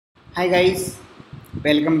Hi guys,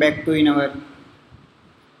 welcome back to in our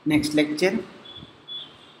next lecture.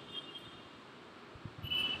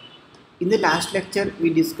 In the last lecture,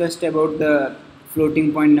 we discussed about the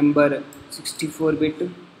floating point number 64 bit.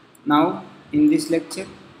 Now, in this lecture,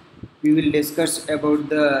 we will discuss about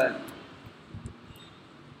the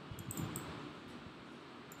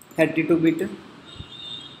 32 bit.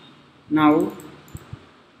 Now,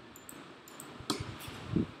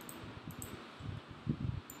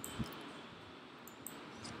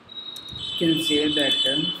 you can say that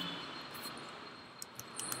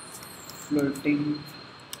floating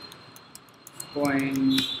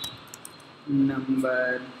point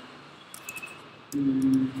number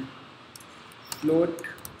mm, float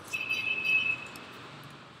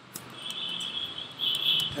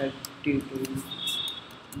 32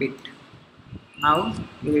 bit. Now,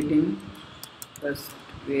 creating first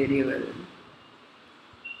variable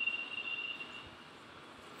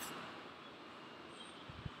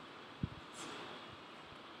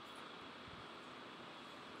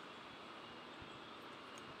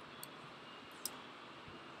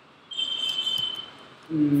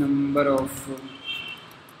number of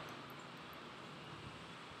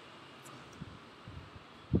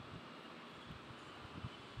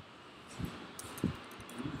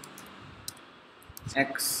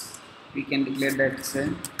x. We can declare that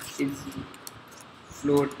is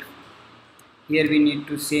float. Here we need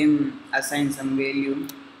to assign some value.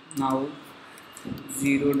 Now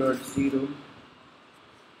 0.0.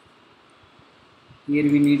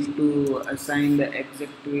 Here we need to assign the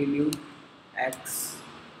exact value x,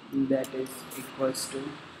 that is equals to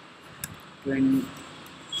 20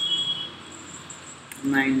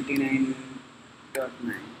 99.9.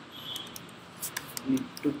 Need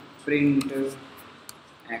to print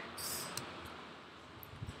x.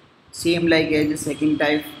 Same like as the second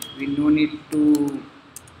type, we no need to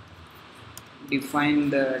define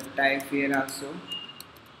the type here also.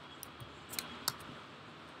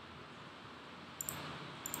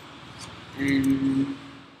 And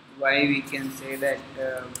why we can say that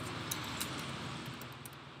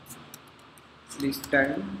this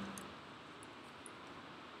time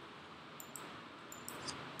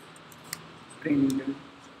print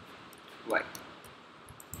y.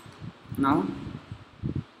 Now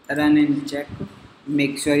run and check,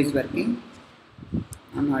 make sure it's working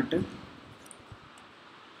or not.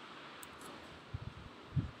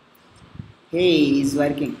 Hey, it's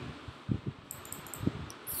working.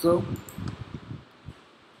 So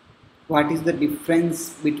what is the difference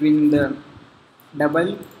between the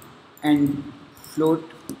double and float?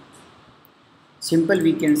 Simple,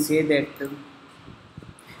 we can say that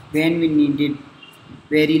when we needed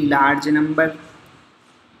very large number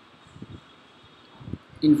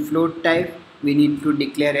in float type, we need to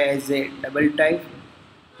declare as a double type,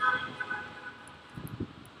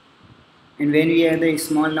 and when we have the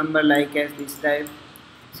small number like as this type,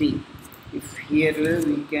 see, if here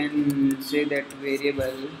we can say that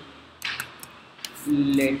variable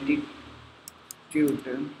latitude,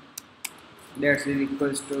 that is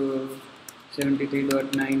equals to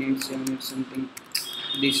 73.987 something,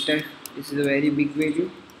 this type. This is a very big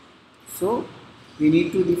value, so we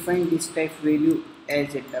need to define this type value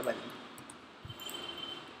as a double.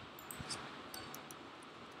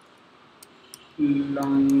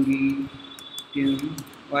 Longitude,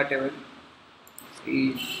 whatever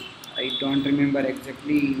is, I don't remember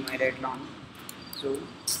exactly my right long, so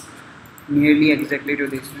nearly exactly to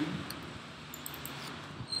this one.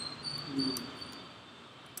 You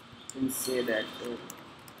can say that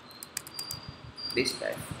this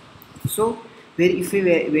type. So where if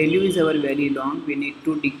a value is our very long, we need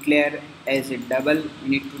to declare as a double, we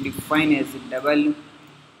need to define as a double.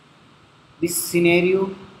 This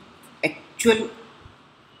scenario actual,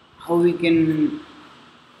 how we can,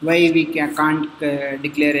 why we can't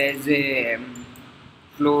declare as a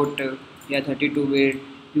float, yeah, 32 bit.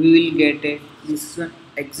 We will get this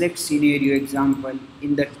exact scenario example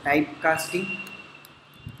in the typecasting.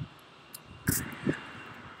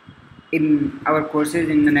 In our courses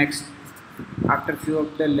in the next, after few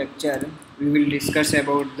of the lecture, we will discuss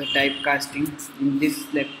about the typecasting. In this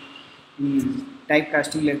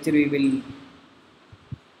typecasting lecture, we will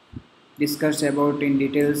discuss about in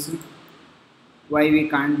details why we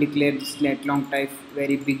can't declare this lat long type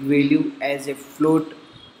very big value as a float